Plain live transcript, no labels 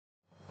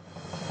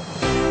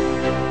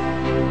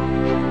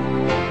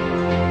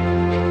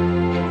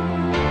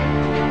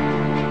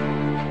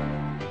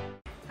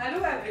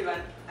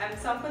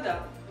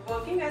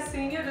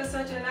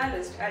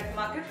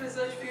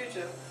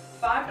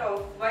part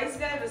of Wise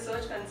Guy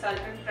Research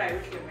Consultant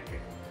Private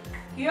Limited.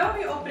 Here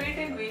we operate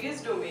in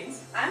various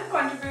domains and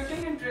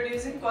contributing in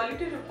producing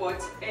quality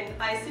reports in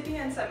ICT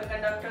and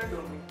semiconductor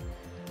domain.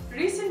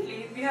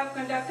 Recently, we have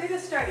conducted a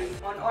study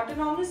on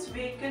autonomous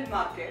vehicle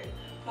market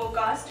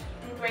forecast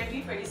to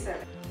 2027.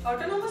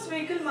 Autonomous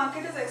vehicle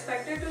market is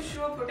expected to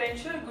show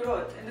potential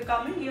growth in the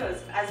coming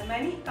years as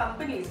many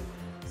companies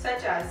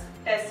such as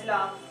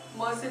Tesla,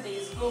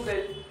 Mercedes,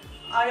 Google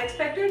are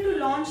expected to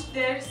launch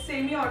their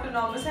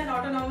semi-autonomous and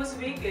autonomous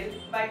vehicle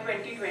by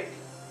 2020.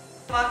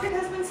 The market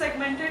has been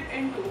segmented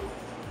into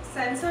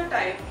sensor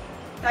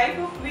type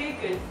of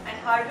vehicle and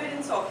hardware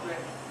and software.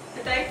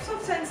 The types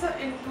of sensor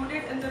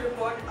included in the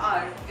report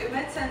are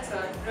image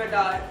sensor,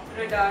 radar,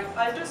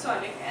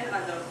 ultrasonic and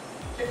other.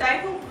 The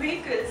type of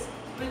vehicles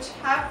which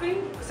have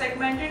been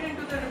segmented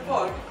into the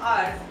report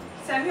are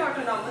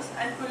semi-autonomous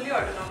and fully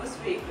autonomous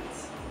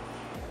vehicles.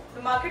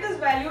 The market is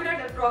valued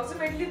at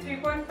approximately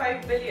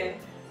 3.5 billion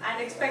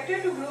and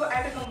expected to grow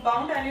at a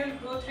compound annual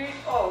growth rate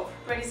of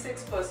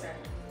 26%.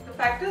 The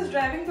factors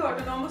driving the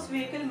autonomous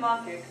vehicle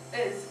market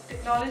is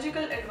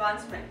technological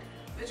advancement,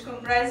 which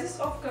comprises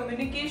of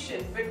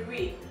communication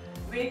between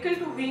vehicle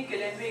to vehicle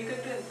and vehicle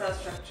to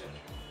infrastructure.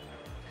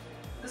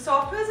 The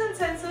softwares and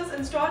sensors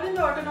installed in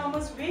the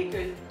autonomous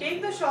vehicle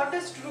take the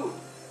shortest route,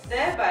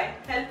 thereby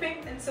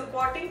helping in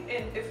supporting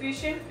in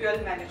efficient fuel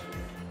management.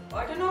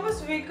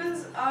 Autonomous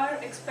vehicles are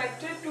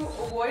expected to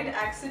avoid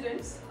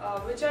accidents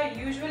which are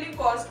usually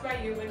caused by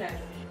human error.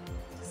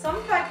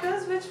 Some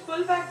factors which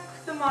pull back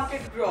the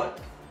market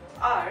growth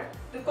are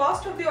the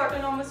cost of the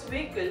autonomous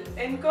vehicle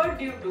incurred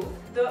due to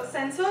the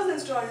sensors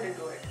installed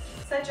into it,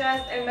 such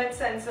as image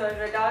sensor,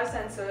 radar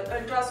sensor,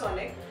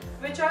 ultrasonic,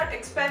 which are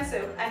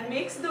expensive and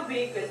makes the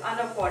vehicle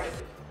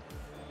unaffordable.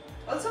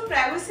 Also,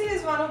 privacy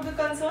is one of the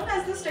concerns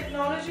as this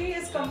technology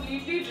is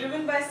completely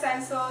driven by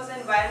sensors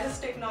and wireless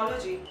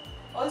technology.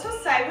 Also,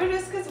 cyber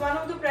risk is one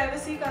of the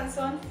privacy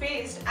concerns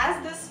faced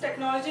as this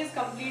technology is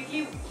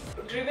completely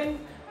driven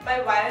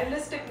by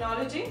wireless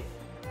technology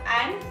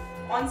and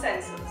on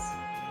sensors.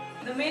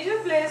 The major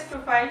players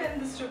profiled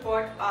in this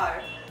report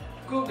are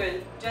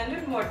Google,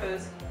 General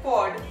Motors,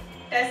 Ford,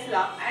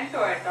 Tesla and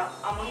Toyota,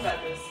 among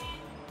others.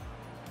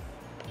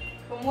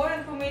 For more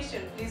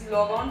information, please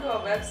log on to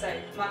our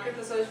website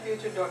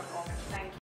marketresearchfuture.com. Thank you.